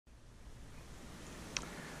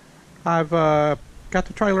I've got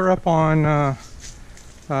the trailer up on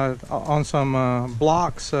some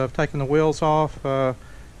blocks. I've taken the wheels off.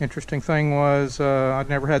 Interesting thing was I'd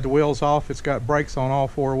never had the wheels off. It's got brakes on all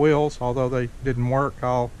four wheels, although they didn't work.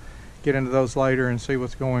 I'll get into those later and see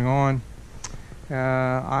what's going on.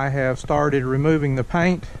 I have started removing the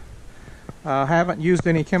paint. I haven't used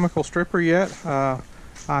any chemical stripper yet. I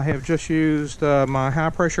have just used my high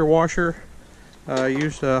pressure washer.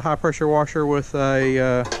 Used a high pressure washer with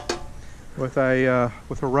a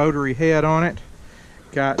rotary head on it.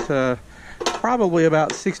 Got probably about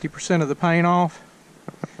 60% of the paint off,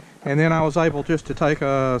 and then I was able just to take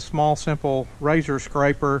a small simple razor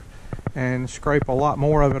scraper and scrape a lot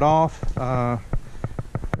more of it off.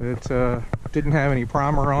 It didn't have any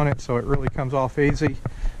primer on it, so it really comes off easy.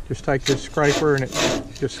 Just take this scraper and it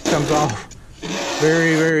just comes off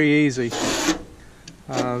very easy.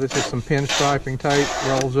 This is some pinstriping tape,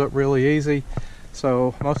 rolls up really easy,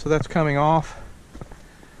 so most of that's coming off.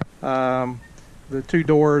 The two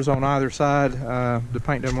doors on either side, the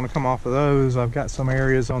paint doesn't want to come off of those. I've got some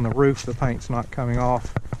areas on the roof the paint's not coming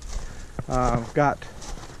off. I've got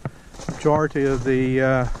the majority of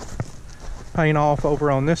the paint off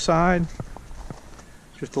over on this side.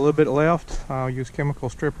 Just a little bit left. I'll use chemical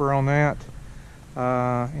stripper on that,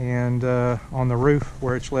 and on the roof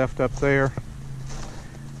where it's left up there.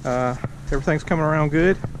 Everything's coming around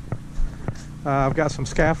good. I've got some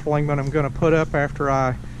scaffolding that I'm going to put up after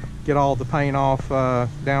I get all the paint off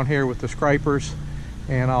down here with the scrapers,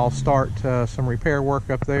 and I'll start some repair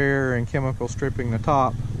work up there and chemical stripping the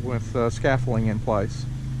top with scaffolding in place.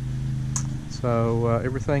 So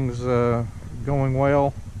everything's going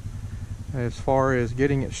well as far as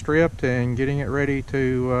getting it stripped and getting it ready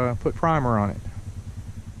to put primer on it.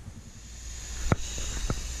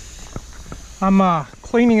 I'm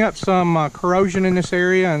cleaning up some corrosion in this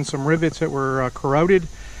area and some rivets that were corroded,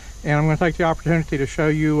 and I'm going to take the opportunity to show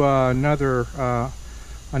you another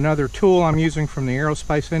tool I'm using from the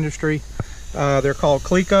aerospace industry. They're called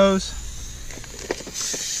Clecos.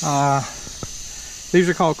 These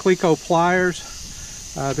are called Cleco pliers.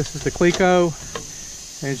 This is the Cleco.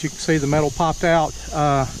 As you can see, the metal popped out.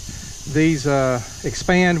 These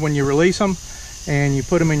expand when you release them, and you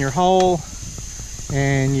put them in your hole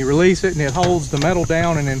and you release it, and it holds the metal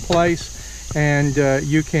down and in place, and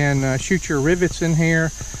you can shoot your rivets in here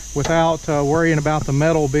without worrying about the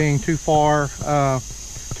metal being too far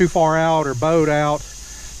out or bowed out.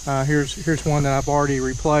 Here's one that I've already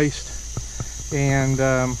replaced, and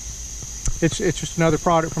it's just another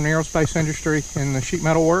product from the aerospace industry in the sheet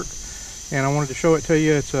metal work, and I wanted to show it to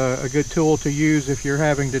you. It's a good tool to use if you're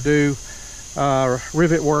having to do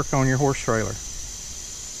rivet work on your horse trailer.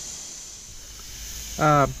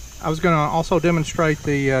 I was going to also demonstrate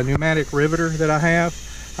the pneumatic riveter that I have.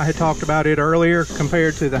 I had talked about it earlier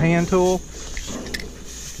compared to the hand tool.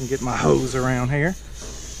 I can get my hose around here.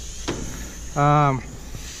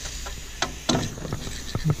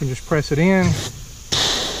 You can just press it in,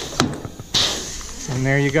 and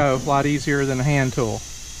there you go. A lot easier than a hand tool.